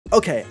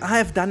Okay, I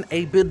have done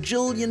a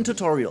bajillion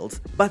tutorials,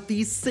 but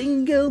the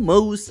single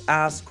most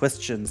asked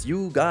questions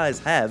you guys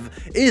have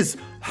is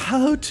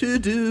how to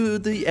do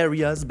the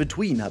areas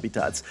between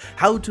habitats,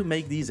 how to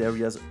make these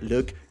areas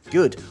look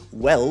good.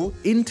 Well,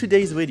 in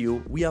today's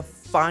video, we are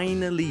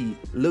finally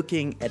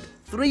looking at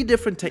 3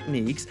 different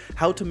techniques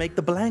how to make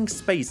the blank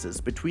spaces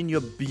between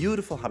your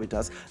beautiful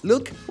habitats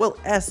look, well,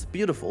 as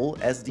beautiful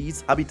as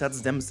these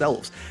habitats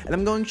themselves. And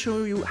I'm going to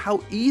show you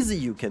how easy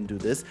you can do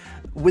this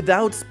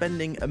without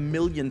spending a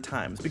million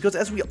times. Because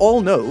as we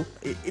all know,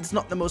 it's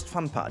not the most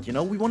fun part, you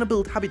know? We want to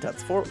build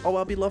habitats for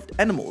our beloved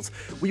animals.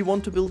 We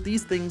want to build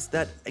these things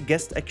that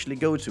guests actually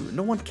go to.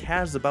 No one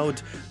cares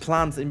about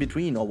plants in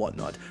between or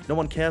whatnot. No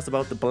one cares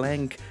about the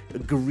blank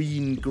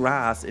green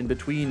grass in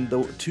between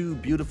the 2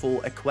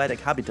 beautiful aquatic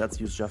habitats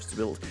you just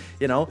built.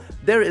 You know,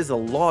 there is a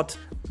lot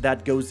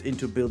that goes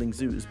into building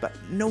zoos, but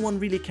no one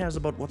really cares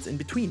about what's in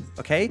between,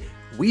 okay?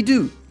 We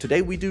do.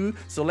 Today we do.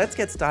 So let's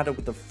get started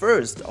with the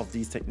first of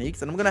these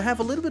techniques, and I'm gonna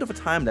have a little bit of a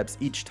time lapse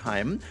each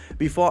time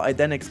before I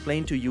then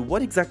explain to you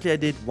what exactly I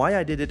did, why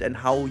I did it, and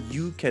how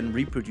you can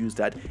reproduce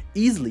that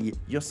easily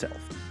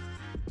yourself.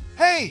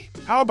 Hey,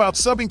 how about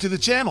subbing to the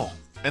channel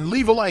and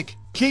leave a like?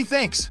 Okay,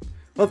 thanks.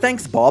 Well,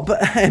 thanks, Bob.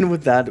 And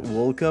with that,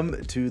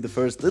 welcome to the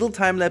first little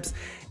time lapse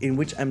in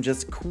which I'm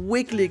just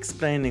quickly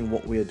explaining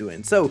what we are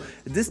doing. So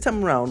this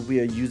time around, we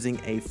are using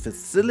a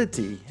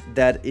facility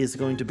that is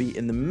going to be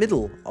in the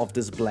middle of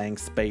this blank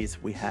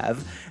space we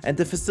have. And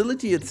the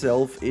facility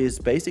itself is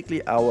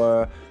basically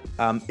our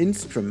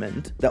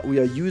instrument that we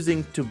are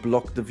using to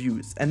block the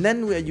views. And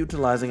then we are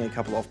utilizing a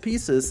couple of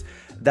pieces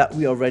that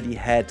we already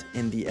had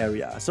in the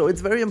area. So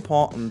it's very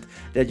important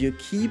that you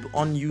keep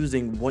on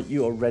using what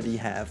you already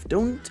have.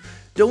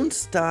 Don't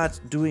start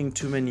doing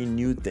too many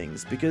new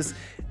things, because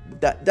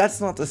that's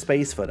not the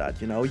space for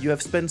that, you know? You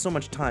have spent so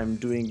much time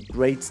doing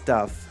great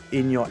stuff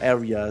in your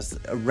areas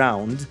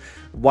around.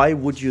 Why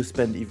would you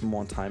spend even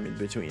more time in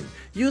between?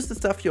 Use the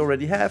stuff you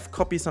already have,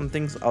 copy some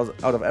things out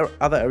of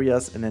other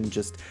areas, and then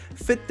just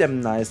fit them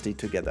nicely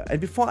together.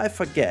 And before I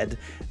forget,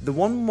 the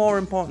one more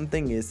important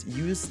thing is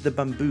use the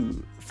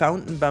bamboo.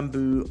 Fountain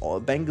bamboo or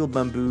Bengal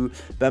bamboo.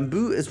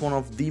 Bamboo is one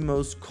of the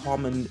most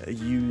common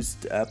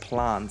used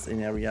plants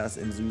in areas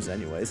in zoos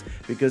anyways,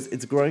 because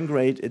it's growing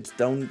great, it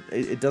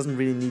doesn't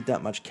really need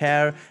that much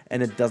care,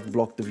 and it does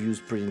block the views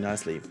pretty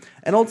nicely.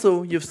 And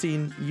also, you've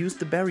seen, use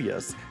the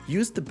barriers.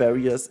 Use the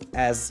barriers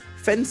as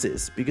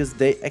fences, because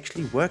they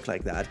actually work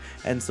like that,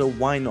 and so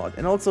why not?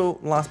 And also,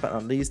 last but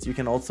not least, you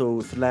can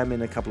also slam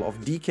in a couple of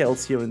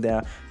decals here and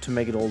there to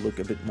make it all look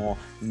a bit more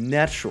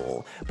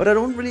natural. But I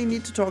don't really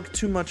need to talk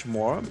too much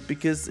more,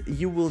 because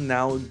you will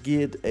now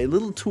get a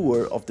little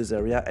tour of this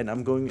area, and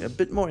I'm going a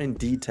bit more in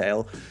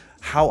detail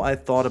how I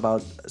thought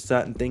about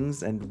certain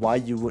things and why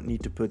you would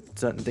need to put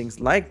certain things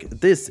like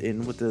this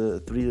in with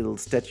the 3 little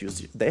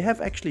statues. They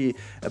have actually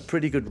a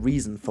pretty good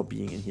reason for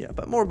being in here,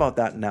 but more about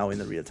that now in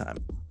the real time.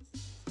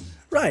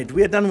 Right,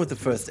 we are done with the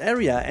first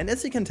area, and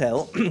as you can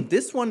tell,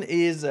 this one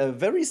is a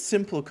very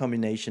simple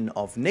combination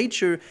of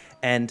nature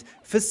and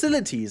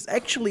facilities.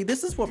 Actually,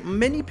 this is what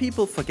many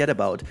people forget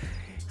about.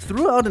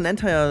 Throughout an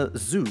entire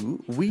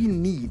zoo, we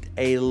need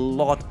a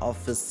lot of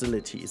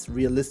facilities,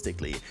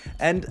 realistically.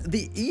 And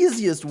the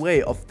easiest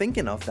way of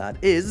thinking of that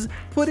is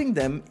putting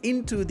them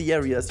into the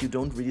areas you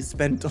don't really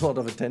spend a lot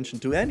of attention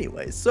to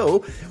anyway. So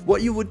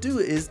what you would do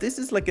is, this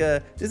is like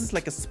a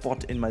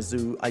spot in my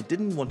zoo. I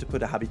didn't want to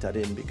put a habitat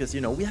in because,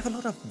 you know, we have a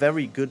lot of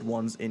very good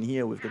ones in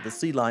here. We've got the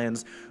sea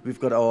lions, we've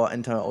got our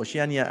entire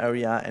Oceania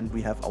area, and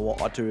we have our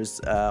otters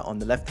on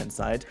the left-hand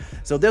side.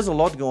 So there's a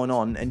lot going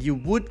on, and you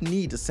would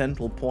need a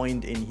central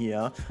point in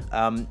here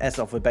as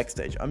of a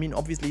backstage. I mean,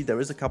 obviously there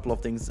is a couple of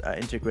things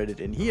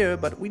integrated in here,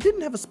 but we didn't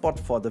have a spot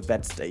for the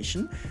vet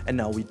station, and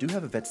now we do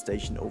have a vet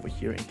station over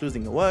here,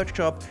 including a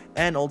workshop,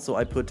 and also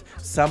I put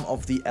some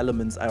of the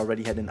elements I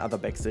already had in other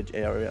backstage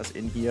areas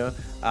in here.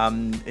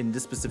 In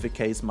this specific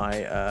case,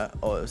 my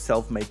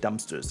self-made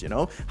dumpsters, you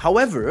know.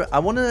 However, I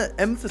want to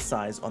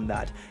emphasize on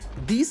that.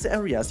 These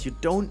areas, you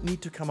don't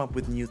need to come up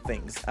with new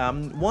things.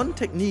 One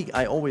technique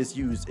I always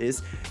use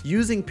is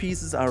using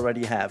pieces I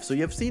already have. So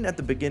you have seen at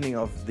the beginning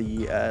of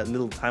the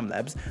little time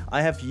lapse,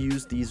 I have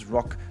used these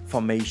rock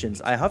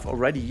formations I have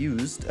already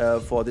used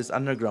for this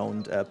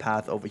underground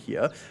path over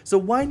here. So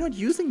why not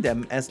using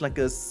them as like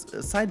a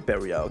side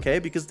barrier, okay?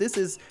 Because this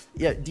is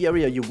the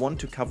area you want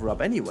to cover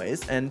up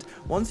anyways, and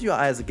once you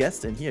are as a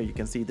guest in here, you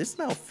can see this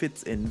now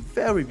fits in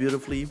very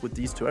beautifully with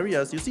these 2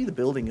 areas. You see the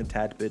building a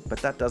tad bit, but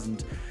that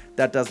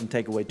doesn't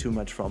take away too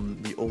much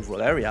from the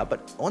overall area.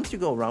 But once you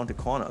go around the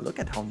corner, look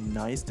at how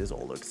nice this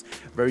all looks.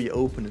 Very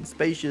open and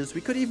spacious.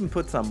 We could even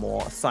put some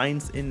more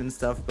signs in and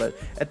stuff, but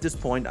at this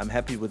point I'm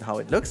happy with how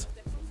it looks.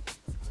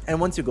 And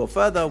once you go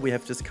further, we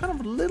have just kind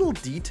of a little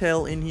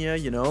detail in here,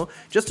 you know,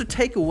 just to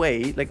take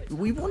away, like,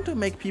 we want to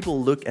make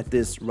people look at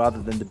this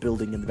rather than the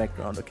building in the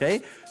background,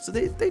 okay? So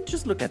they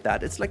just look at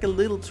that. It's like a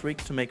little trick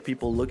to make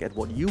people look at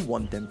what you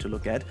want them to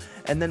look at.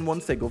 And then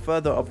once they go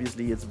further,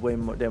 obviously, it's way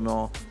more, they're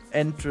more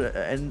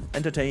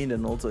entertained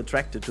and also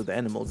attracted to the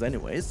animals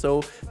anyway.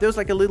 So there's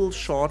like a little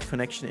short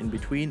connection in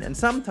between, and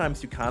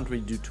sometimes you can't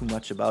really do too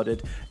much about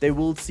it. They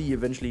will see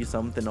eventually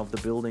something of the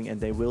building, and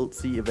they will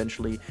see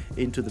eventually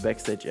into the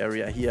backstage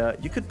area here.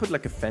 You could put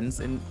like a fence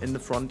in the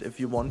front if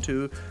you want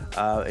to.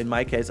 In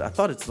my case, I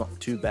thought it's not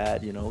too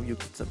bad, you know, you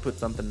could put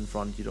something in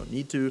front, you don't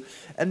need to.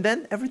 And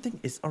then everything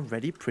is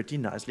already pretty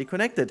nicely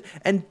connected.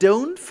 And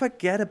don't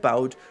forget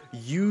about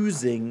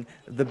using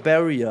the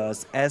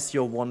barriers as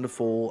your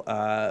wonderful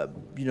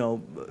you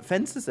know,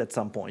 fences at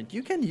some point.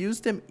 You can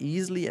use them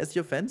easily as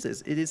your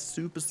fences. It is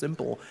super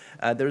simple.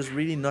 There's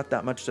really not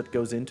that much that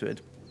goes into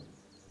it.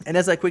 And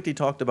as I quickly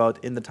talked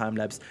about in the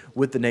time-lapse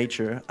with the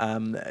nature,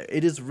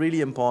 it is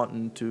really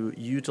important to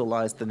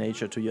utilize the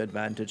nature to your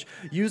advantage.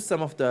 Use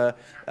some of the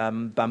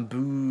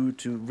bamboo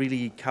to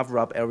really cover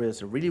up areas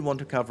you really want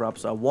to cover up.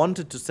 So I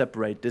wanted to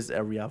separate this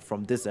area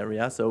from this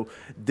area. So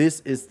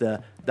this is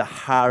the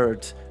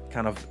hard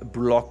kind of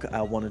block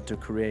I wanted to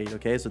create.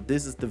 Okay, so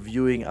this is the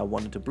viewing I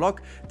wanted to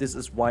block. This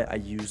is why I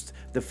used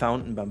the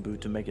fountain bamboo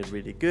to make it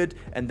really good.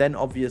 And then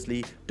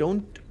obviously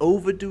don't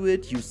overdo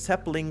it. Use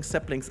saplings.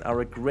 Saplings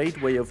are a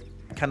great way of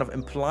kind of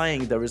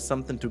implying there is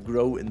something to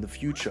grow in the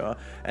future.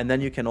 And then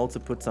you can also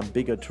put some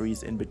bigger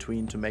trees in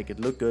between to make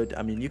it look good.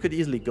 I mean, you could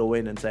easily go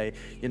in and say,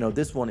 you know,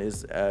 this one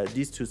is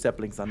these two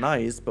saplings are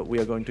nice, but we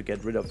are going to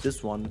get rid of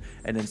this one,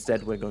 and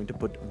instead we're going to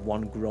put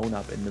one grown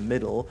up in the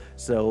middle.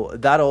 So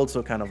that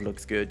also kind of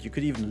looks good. You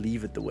could even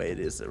leave it the way it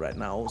is right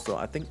now. So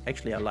I think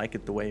actually I like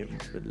it the way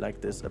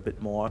like this a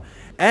bit more.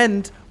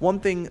 And one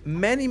thing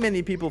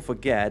many people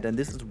forget, and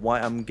this is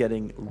why I'm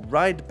getting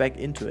right back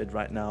into it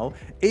right now,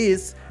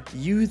 is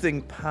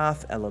using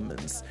path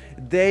elements.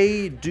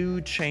 They do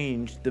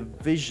change the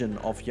vision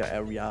of your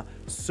area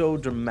so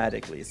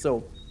dramatically.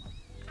 So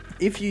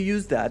if you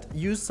use that,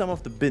 use some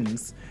of the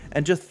bins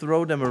and just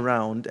throw them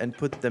around and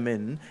put them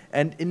in,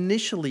 and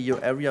initially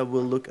your area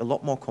will look a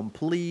lot more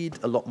complete,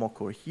 a lot more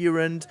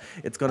coherent.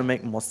 It's gonna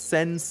make more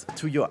sense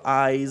to your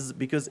eyes,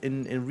 because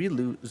in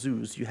real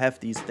zoos you have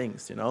these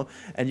things, you know,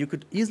 and you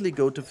could easily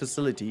go to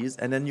facilities,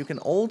 and then you can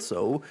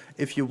also,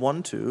 if you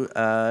want to,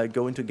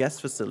 go into guest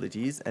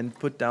facilities and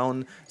put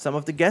down some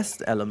of the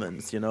guest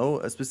elements, you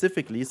know,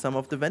 specifically some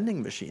of the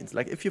vending machines.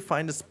 Like if you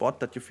find a spot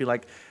that you feel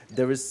like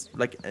there is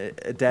like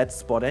a dead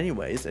spot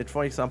anyways, and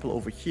for example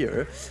over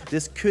here,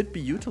 this could be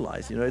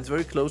utilized, you know, it's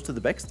very close to the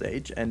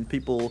backstage and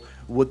people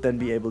would then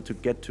be able to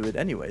get to it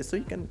anyway. So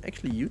you can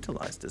actually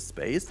utilize this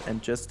space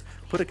and just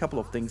put a couple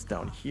of things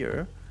down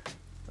here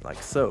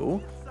like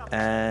so,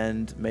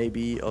 and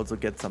maybe also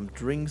get some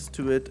drinks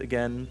to it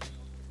again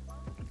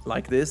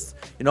like this.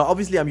 You know,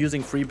 obviously I'm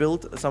using free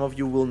build. Some of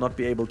you will not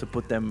be able to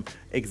put them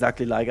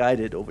exactly like I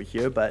did over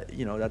here, but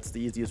you know, that's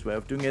the easiest way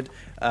of doing it.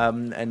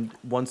 And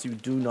once you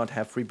do not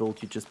have free build,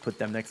 you just put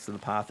them next to the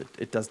path.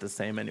 It does the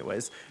same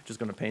anyways. Just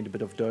gonna paint a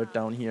bit of dirt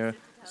down here.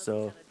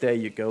 So there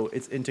you go,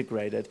 it's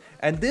integrated.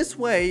 And this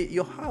way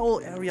your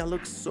whole area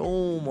looks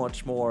so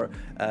much more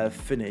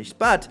finished.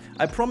 But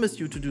I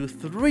promised you to do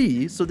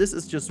 3, so this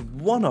is just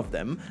one of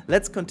them.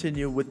 Let's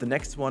continue with the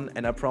next one,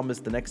 and I promise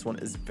the next one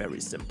is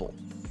very simple.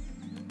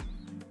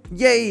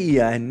 Yay!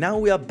 And now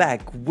we are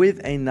back with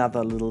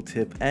another little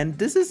tip, and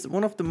this is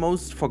one of the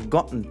most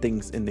forgotten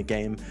things in the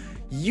game.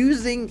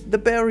 Using the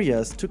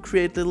barriers to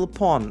create little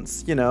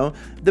ponds, you know.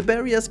 The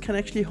barriers can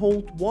actually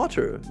hold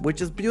water,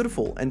 which is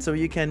beautiful, and so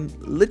you can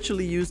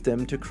literally use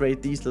them to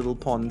create these little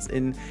ponds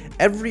in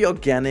every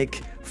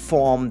organic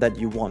form that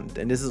you want.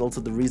 And this is also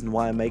the reason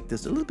why I make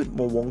this a little bit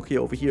more wonky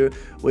over here,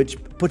 which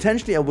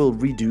potentially I will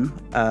redo,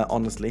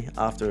 honestly,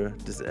 after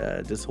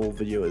this whole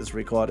video is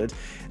recorded.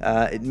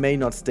 It may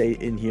not stay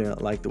in here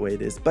like the way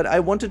it is, but I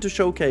wanted to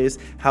showcase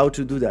how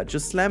to do that.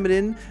 Just slam it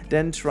in,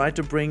 then try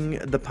to bring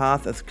the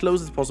path as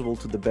close as possible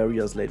to the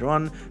barriers later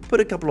on.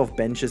 Put a couple of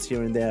benches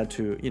here and there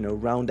to, you know,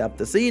 round up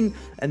the scene,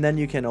 and then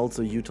you can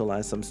also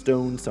utilize some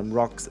stones, some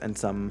rocks, and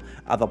some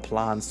other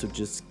plants to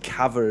just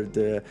cover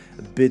the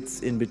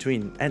bits in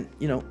between. And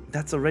you know,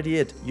 that's already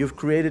it. You've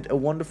created a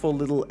wonderful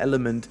little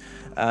element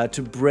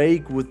to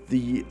break with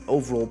the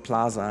overall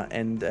plaza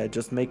and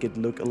just make it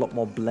look a lot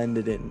more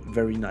blended in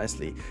very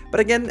nicely. But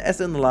again, as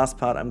in the last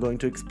part, I'm going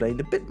to explain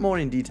a bit more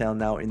in detail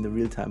now in the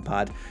real-time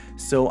part.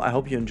 So I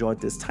hope you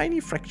enjoyed this tiny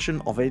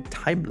fraction of a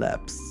time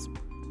lapse.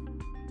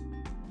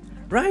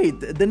 Right,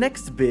 the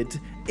next bit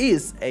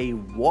is a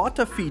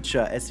water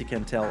feature, as you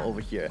can tell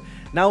over here.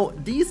 Now,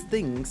 these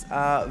things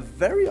are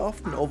very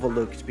often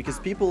overlooked because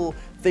people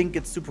think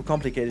it's super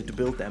complicated to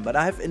build them, but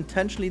I have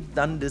intentionally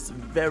done this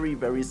very,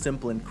 very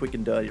simple and quick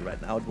and dirty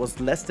right now. It was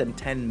less than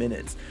 10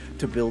 minutes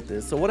to build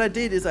this. So what I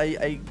did is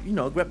I you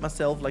know, grabbed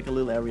myself like a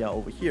little area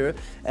over here,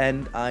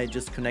 and I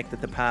just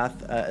connected the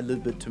path a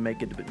little bit to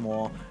make it a bit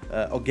more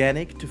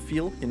organic to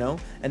feel, you know,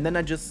 and then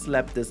I just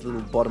slapped this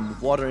little bottom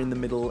of water in the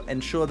middle.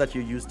 Ensure that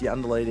you use the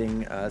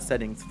undulating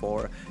settings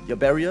for your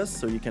barriers,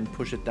 so you can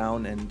push it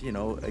down and, you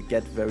know,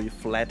 get very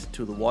flat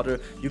to the water.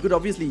 You could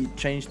obviously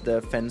change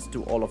the fence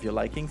to all of your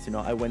likings. You know,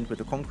 I went with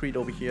the concrete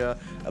over here,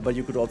 but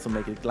you could also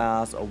make it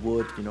glass or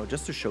wood, you know,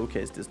 just to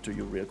showcase this to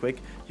you real quick.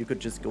 You could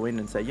just go in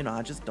and say, you know,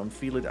 I just don't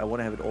feel it, I want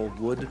to have it all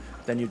wood.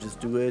 Then you just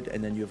do it,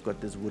 and then you've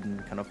got this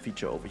wooden kind of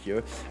feature over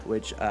here,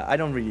 which I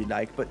don't really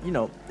like, but you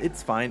know,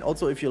 it's fine.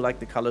 Also, if you like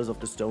the colors of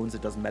the stones,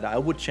 it doesn't matter. I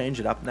would change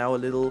it up now a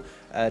little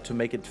to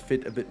make it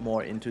fit a bit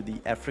more into the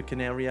African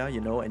area,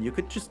 you know, and you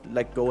could just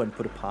like go and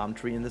put a palm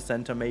tree in the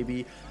center,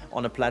 maybe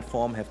on a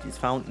platform, have these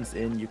fountains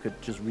in. You could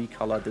just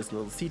recolor this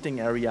little seating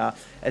area.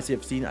 As you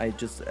have seen, I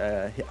just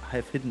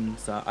have hidden,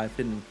 so I've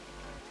hidden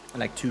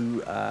like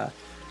two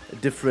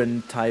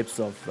different types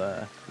of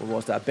what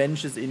was that,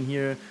 benches in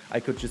here. I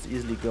could just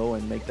easily go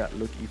and make that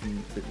look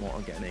even a bit more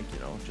organic, you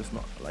know, just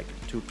not like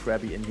too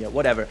crabby in here,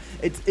 whatever.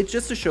 It's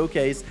just to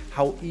showcase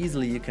how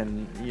easily you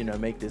can, you know,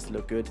 make this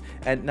look good.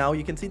 And now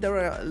you can see there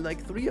are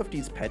like 3 of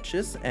these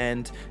patches,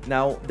 and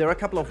now there are a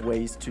couple of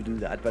ways to do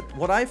that, but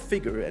what I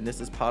figure, and this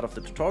is part of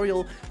the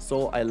tutorial,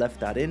 so I left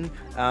that in,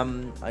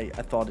 I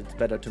thought it's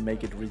better to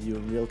make it with you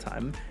in real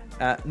time.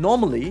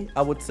 Normally,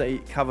 I would say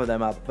cover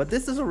them up, but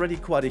this is already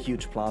quite a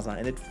huge plaza,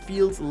 and it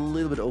feels a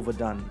little bit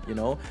overdone, you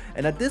know?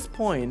 And at this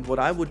point, what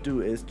I would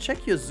do is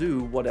check your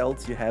zoo, what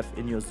else you have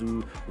in your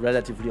zoo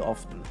relatively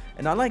often.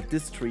 And I like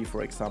this tree,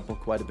 for example,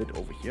 quite a bit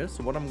over here.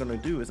 So what I'm gonna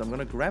do is I'm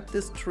gonna grab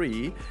this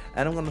tree,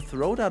 and I'm gonna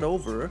throw that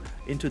over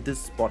into this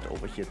spot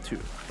over here too.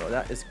 So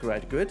that is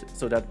quite good.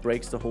 So that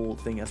breaks the whole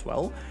thing as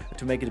well,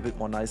 to make it a bit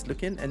more nice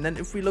looking. And then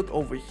if we look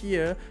over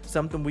here,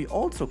 something we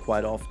also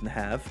quite often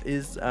have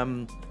is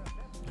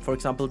for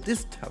example,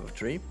 this type of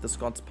tree, the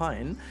Scots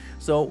pine.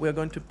 So we're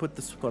going to put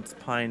the Scots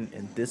pine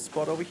in this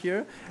spot over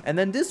here. And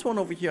then this one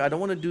over here, I don't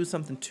want to do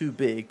something too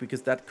big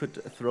because that could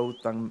throw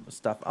some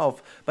stuff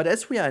off. But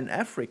as we are in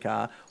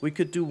Africa, we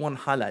could do one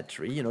highlight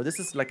tree. You know, this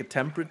is like a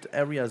temperate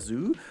area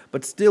zoo,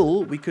 but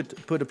still we could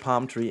put a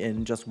palm tree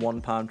in, just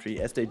one palm tree,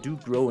 as they do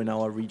grow in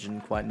our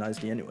region quite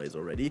nicely anyways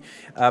already.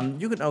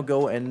 You could now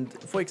go and,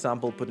 for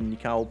example, put a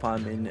Nikao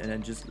palm in, and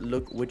then just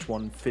look which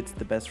one fits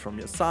the best from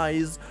your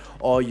size.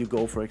 Or you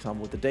go, for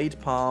example, with the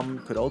date palm,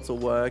 could also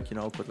work, you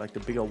know, put like the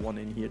bigger one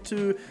in here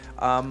too.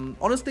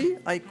 Honestly,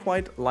 I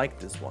quite like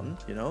this one,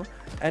 you know.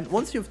 And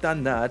once you've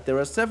done that, there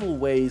are several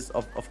ways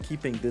of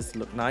keeping this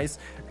look nice.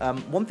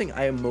 One thing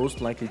I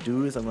most likely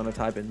do is I'm going to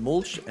type in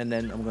mulch, and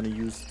then I'm going to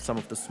use some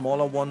of the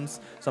smaller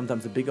ones,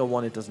 sometimes a bigger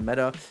one, it doesn't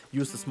matter.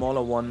 Use the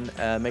smaller one,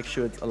 make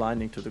sure it's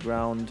aligning to the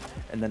ground,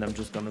 and then I'm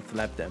just going to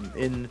slap them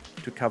in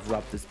to cover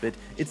up this bit.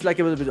 It's like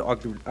a little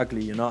bit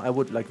ugly, you know. I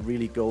would like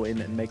really go in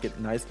and make it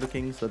nice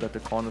looking so that the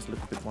corners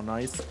look a bit more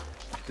nice.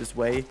 This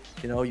way,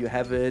 you know, you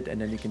have it,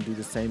 and then you can do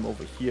the same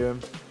over here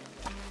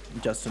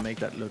just to make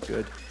that look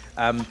good.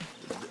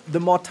 The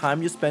more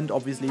time you spend,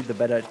 obviously, the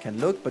better it can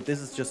look, but this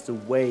is just a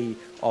way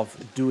of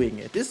doing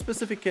it. This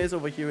specific case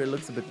over here, it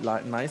looks a bit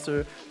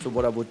nicer, so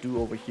what I would do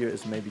over here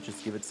is maybe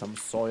just give it some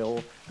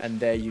soil, and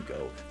there you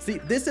go. See,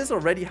 this is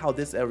already how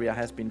this area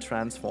has been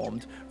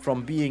transformed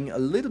from being a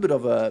little bit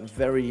of a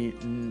very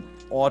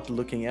odd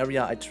looking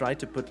area. I tried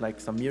to put like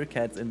some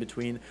meerkats in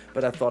between,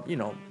 but I thought, you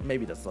know,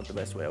 maybe that's not the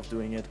best way of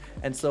doing it,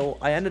 and so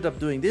I ended up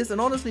doing this. And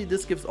honestly,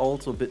 this gives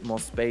also a bit more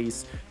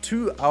space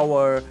to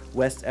our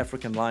West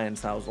African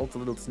lion's house. Also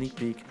a little sneak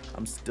peek,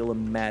 I'm still a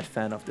mad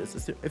fan of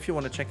this. If you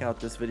want to check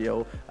out this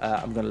video,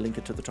 I'm gonna link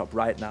it to the top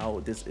right now.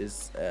 This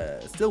is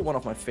still one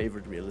of my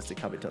favorite realistic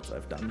habitats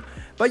I've done.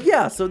 But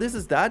yeah, so this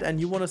is that, and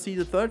you want to see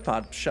the third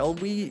part. Shall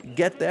we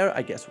get there?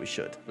 I guess we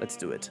should. Let's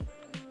do it.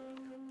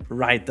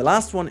 Right, the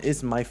last one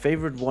is my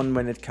favorite one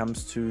when it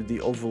comes to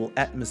the overall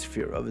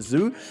atmosphere of a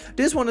zoo.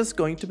 This one is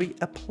going to be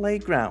a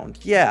playground.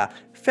 Yeah,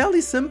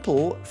 fairly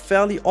simple,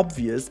 fairly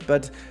obvious,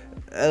 but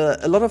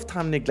a lot of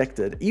time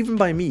neglected, even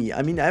by me.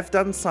 I mean, I've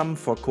done some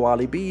for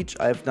Koali Beach,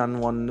 I've done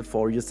one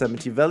for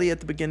Yosemite Valley at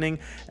the beginning.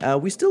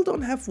 We still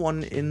don't have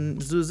one in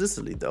Zoo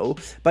Sicily though.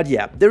 But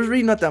yeah, there's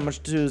really not that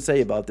much to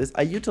say about this.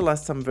 I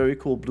utilized some very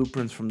cool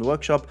blueprints from the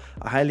workshop.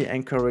 I highly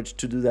encourage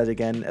to do that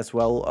again as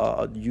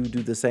well. You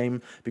do the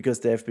same, because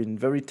there have been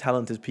very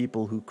talented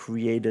people who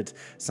created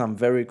some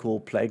very cool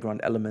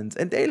playground elements,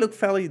 and they look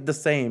fairly the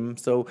same.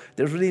 So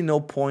there's really no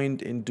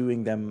point in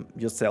doing them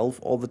yourself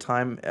all the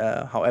time.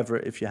 However,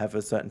 if you have a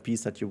a certain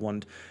piece that you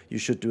want, you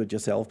should do it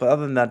yourself. But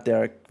other than that,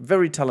 there are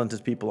very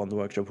talented people on the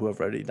workshop who have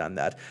already done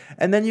that.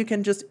 And then you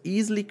can just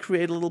easily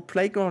create a little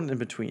playground in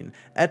between,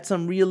 add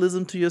some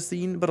realism to your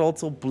scene, but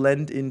also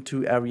blend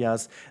into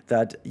areas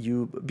that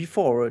you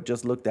before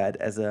just looked at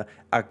as a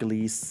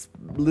ugly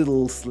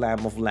little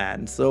slam of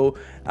land. So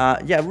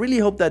yeah, really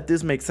hope that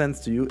this makes sense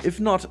to you. If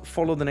not,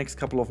 follow the next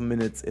couple of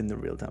minutes in the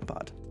real-time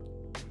part.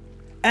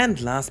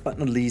 And last but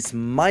not least,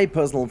 my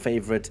personal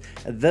favorite,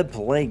 the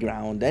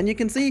playground. And you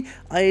can see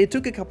I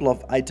took a couple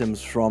of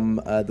items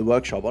from the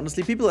workshop.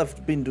 Honestly, people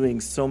have been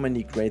doing so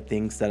many great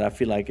things that I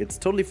feel like it's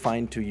totally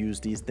fine to use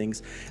these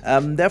things.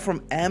 They're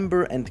from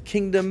Amber and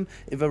Kingdom.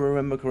 If I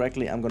remember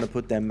correctly, I'm going to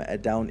put them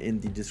down in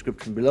the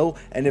description below.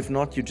 And if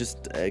not, you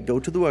just go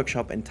to the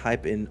workshop and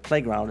type in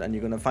playground and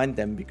you're going to find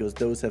them, because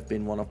those have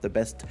been one of the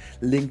best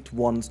linked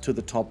ones to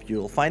the top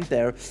you'll find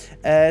there.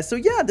 So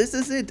yeah, this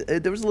is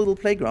it. There was a little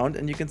playground,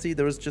 and you can see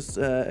there is just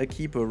a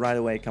keeper right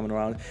away coming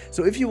around.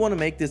 So if you want to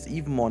make this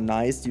even more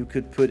nice, you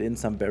could put in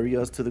some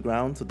barriers to the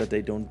ground so that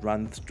they don't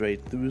run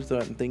straight through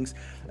certain things.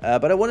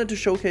 But I wanted to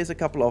showcase a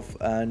couple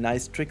of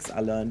nice tricks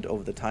I learned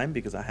over the time,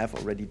 because I have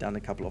already done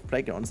a couple of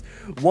playgrounds.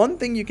 One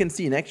thing you can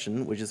see in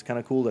action, which is kind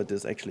of cool that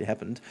this actually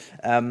happened,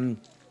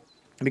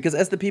 because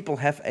as the people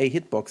have a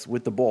hitbox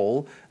with the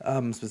ball,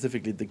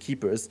 specifically the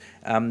keepers,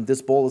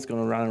 this ball is going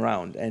to run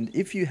around. And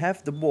if you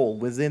have the ball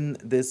within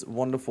this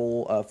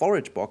wonderful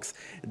forage box,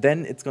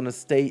 then it's going to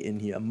stay in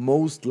here,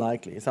 most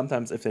likely.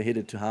 Sometimes if they hit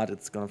it too hard,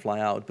 it's going to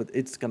fly out, but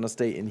it's going to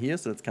stay in here,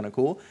 so it's kind of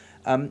cool.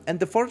 And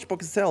the forage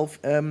box itself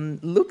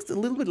looks a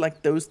little bit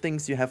like those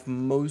things you have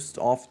most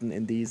often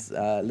in these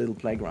little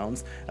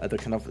playgrounds. They're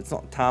kind of, it's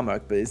not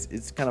tarmac, but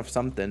it's kind of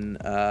something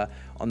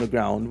on the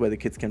ground where the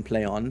kids can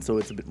play on, so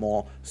it's a bit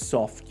more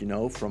soft, you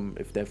know, from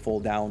if they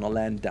fall down or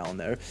land down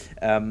there.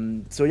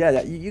 So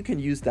yeah, you can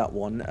use that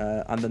one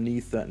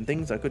underneath certain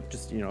things. I could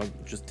just, you know,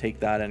 just take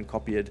that and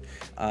copy it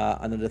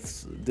under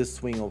this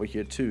swing over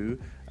here too.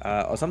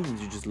 Or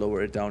sometimes you just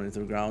lower it down into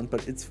the ground,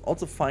 but it's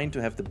also fine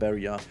to have the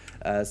barrier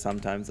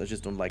sometimes. I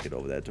just don't like it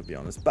over there, to be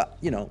honest, but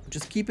you know,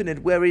 just keeping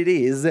it where it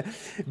is.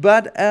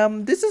 But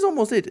this is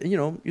almost it, you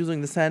know,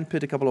 using the sand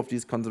pit, a couple of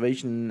these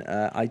conservation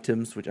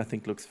items, which I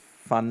think looks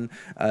fun,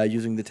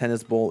 using the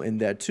tennis ball in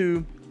there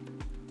too,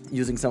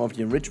 using some of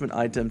the enrichment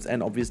items,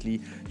 and obviously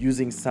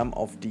using some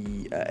of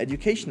the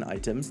education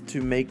items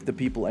to make the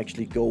people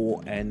actually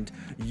go and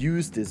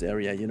use this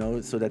area, you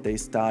know, so that they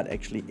start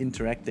actually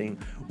interacting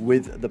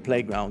with the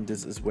playground.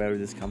 This is where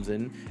this comes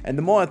in. And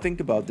the more I think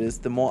about this,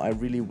 the more I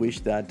really wish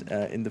that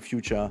in the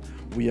future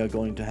we are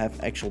going to have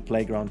actual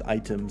playground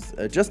items,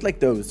 just like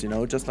those, you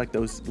know, just like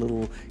those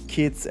little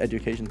kids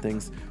education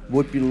things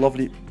would be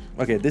lovely.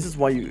 Okay, this is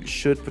why you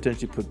should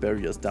potentially put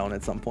barriers down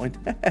at some point.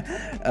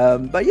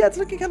 But yeah, it's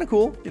looking kind of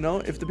cool, you know,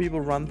 if the people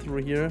run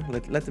through here,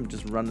 let them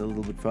just run a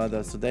little bit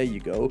further. So there you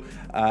go.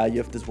 You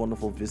have this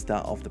wonderful vista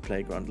of the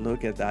playground.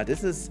 Look at that.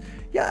 This is,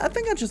 yeah, I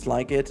think I just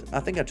like it. I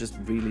think I just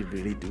really,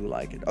 really do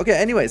like it. Okay,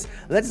 anyways,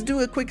 let's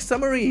do a quick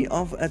summary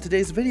of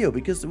today's video,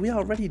 because we are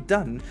already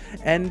done.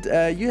 And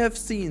you have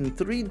seen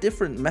 3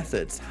 different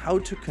methods how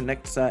to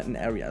connect certain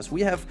areas.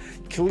 We have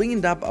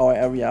cleaned up our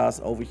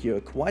areas over here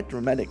quite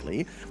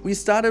dramatically. We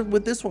started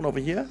with this one over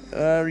here,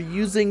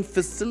 using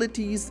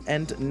facilities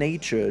and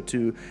nature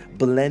to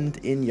blend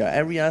in your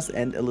areas.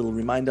 And a little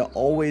reminder,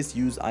 always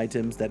use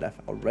items that have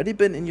already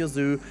been in your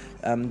zoo.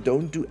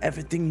 Don't do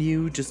everything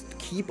new, just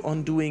keep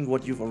on doing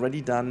what you've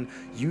already done.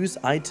 Use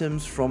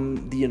items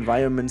from the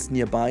environments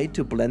nearby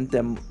to blend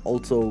them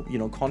also, you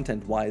know,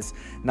 content wise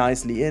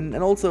nicely in,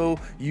 and also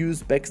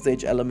use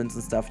backstage elements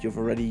and stuff you've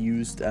already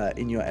used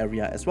in your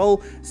area as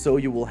well, so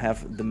you will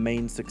have the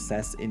main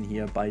success in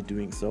here by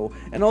doing so.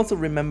 And also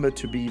remember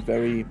to be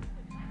very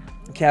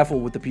careful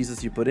with the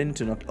pieces you put in,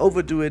 to not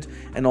overdo it,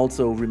 and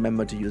also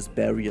remember to use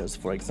barriers,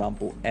 for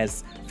example,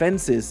 as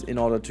fences, in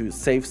order to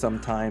save some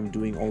time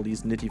doing all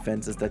these nitty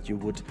fences that you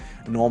would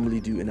normally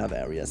do in other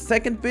areas.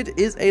 Second bit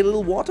is a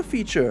little water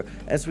feature,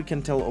 as we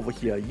can tell over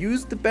here.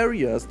 Use the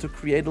barriers to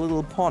create a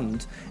little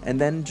pond and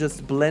then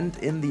just blend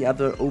in the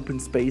other open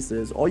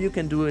spaces, or you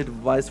can do it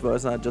vice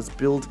versa, just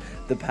build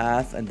the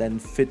path and then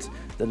fit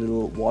the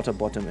little water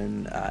bottom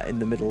in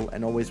the middle.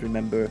 And always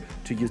remember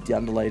to use the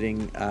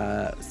underlighting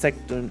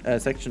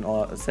section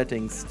or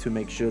settings to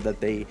make sure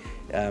that they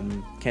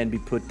can be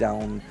put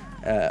down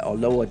or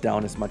lowered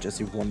down as much as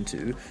you want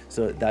to.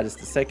 So that is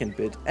the second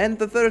bit. And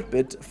the third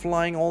bit,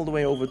 flying all the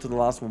way over to the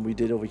last one we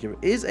did over here,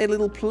 is a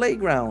little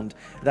playground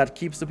that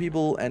keeps the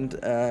people and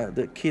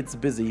the kids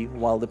busy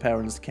while the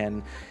parents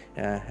can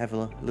have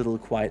a little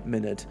quiet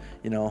minute.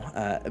 You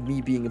know,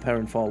 me being a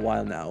parent for a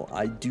while now,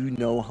 I do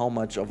know how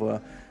much of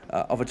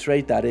a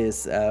trait that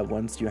is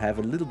once you have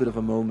a little bit of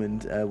a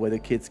moment where the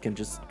kids can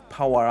just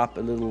power up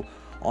a little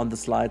on the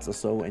slides or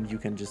so, and you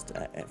can just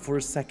for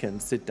a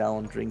second sit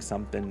down, drink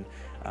something,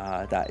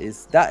 that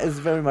is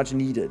very much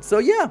needed. So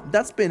yeah,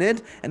 that's been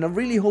it, and I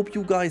really hope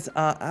you guys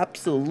are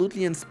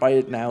absolutely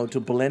inspired now to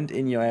blend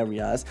in your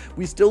areas.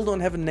 We still don't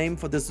have a name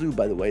for the zoo,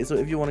 by the way, so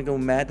if you want to go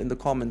mad in the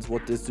comments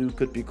what this zoo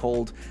could be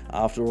called,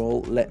 after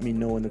all, let me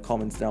know in the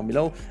comments down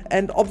below.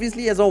 And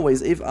obviously, as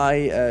always, if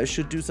I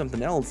should do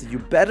something else, you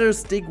better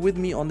stick with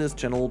me on this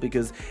channel,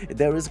 because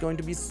there is going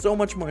to be so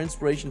much more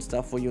inspiration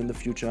stuff for you in the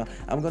future.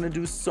 I'm gonna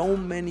do so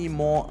many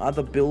more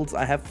other builds.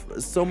 I have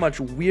so much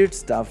weird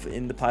stuff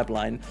in the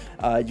pipeline,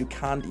 you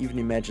can't even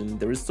imagine.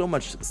 There is so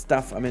much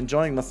stuff. I'm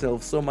enjoying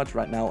myself so much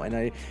right now, and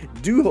I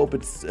do hope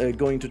it's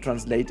going to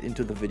translate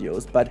into the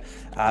videos. But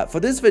for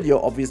this video,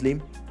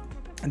 obviously,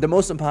 the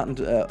most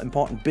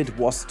important bit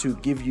was to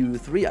give you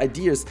 3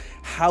 ideas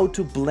how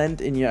to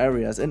blend in your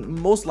areas, and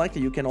most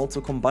likely you can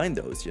also combine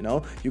those, you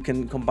know. You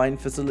can combine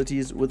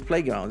facilities with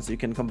playgrounds, you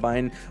can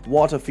combine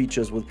water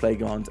features with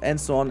playgrounds,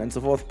 and so on and so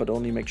forth, but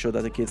only make sure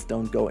that the kids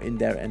don't go in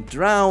there and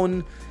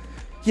drown.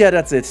 Yeah,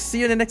 that's it. See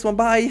you in the next one.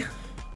 Bye!